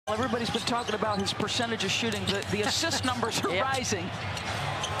Everybody's been talking about his percentage of shooting. The assist numbers are rising.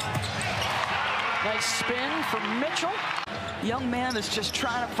 Nice spin from Mitchell. Young man is just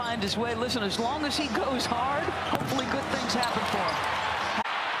trying to find his way. Listen, as long as he goes hard, hopefully good things happen for him.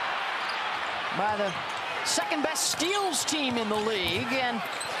 By the second best steals team in the league, and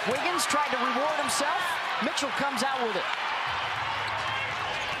Wiggins tried to reward himself. Mitchell comes out with it.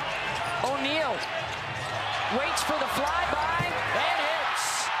 O'Neal waits for the flyby and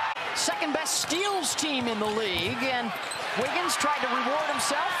hits. Second best steals team in the league, and Wiggins tried to reward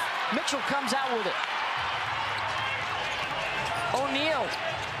himself. Mitchell comes out with it. O'Neal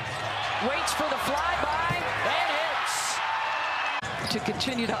waits for the flyby and hits. To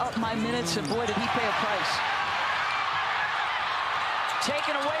continue to up my minutes, and boy, did he pay a price.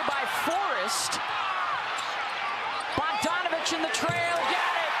 Taken away by Forrest. Bogdanovich in the trail, got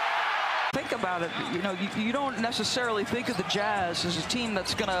it. Think about it, you know, you don't necessarily think of the Jazz as a team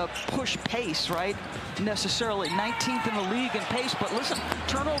that's going to push pace, right? Necessarily 19th in the league in pace, but listen,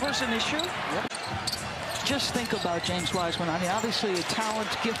 turnovers an issue. Yep. Just think about James Wiseman. I mean, obviously a talent,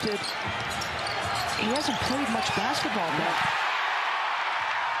 gifted. He hasn't played much basketball yet.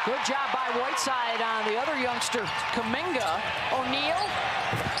 Good job by Whiteside on the other youngster, Kuminga. O'Neal,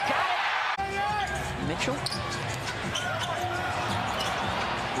 got it. Mitchell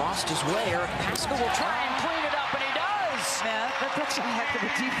lost his way. Eric Pascal will try and clean it up, and he does. Man, that's a heck of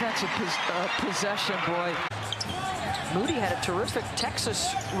a defensive possession, boy. Moody had a terrific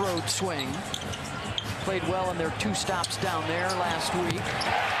Texas road swing. Played well in their 2 stops down there last week.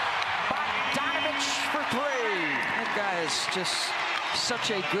 Bogdanovich for 3. That guy is just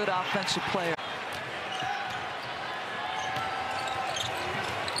such a good offensive player.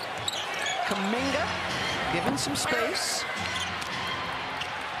 Kuminga given some space.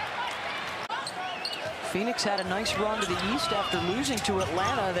 Phoenix had a nice run to the east after losing to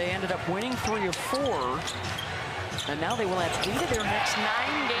Atlanta. They ended up winning 3 of 4. And now they will have 8 of their next 9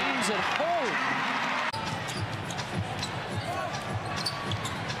 games at home.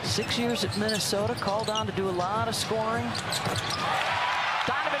 6 years at Minnesota, called on to do a lot of scoring.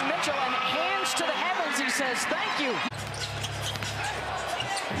 Donovan Mitchell, and hands to the heavens, he says, thank you.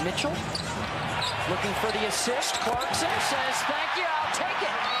 Mitchell looking for the assist. Clarkson says, thank you, I'll take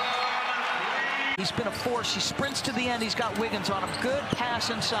it. He's been a force. He sprints to the end. He's got Wiggins on him. Good pass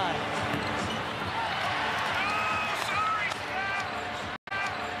inside.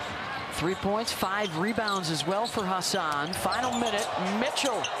 3 points, 5 rebounds as well for Hassan. Final minute,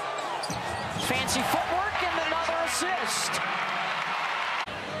 Mitchell. Fancy footwork and another assist.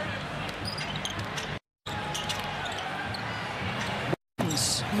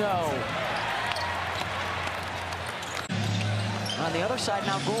 No. On the other side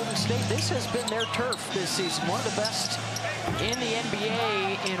now, Golden State. This has been their turf this season. One of the best in the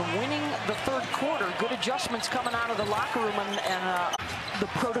NBA in winning the 3rd quarter. Good adjustments coming out of the locker room, and the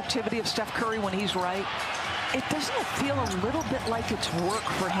productivity of Steph Curry when he's right. It doesn't feel a little bit like it's work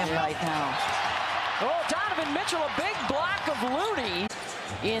for him right now. Oh, Donovan Mitchell, a big block of Looney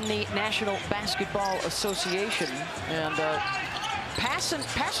in the National Basketball Association, and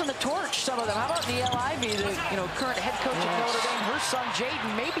passing the torch, some of them. How about Niele Ivey, the current head coach of Notre Dame? Her son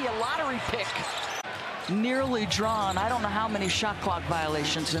Jaden, maybe a lottery pick. Nearly drawn. I don't know how many shot clock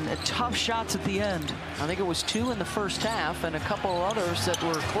violations and tough shots at the end. I think it was 2 in the first half and a couple others that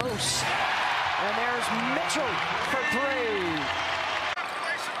were close. And there's Mitchell for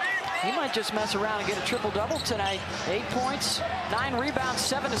 3. He might just mess around and get a triple-double tonight. 8 points, 9 rebounds,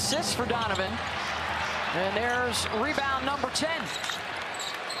 7 assists for Donovan. And there's rebound number 10.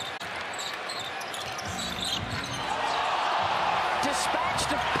 Dispatched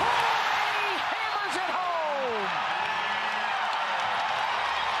to play, hammers it home.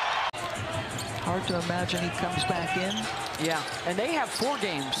 Hard to imagine he comes back in. Yeah, and they have 4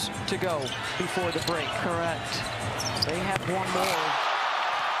 games to go before the break. Correct. They have 1 more.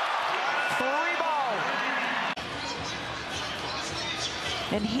 3 ball.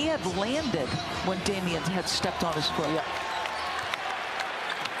 And he had landed when Damian had stepped on his foot. Yeah.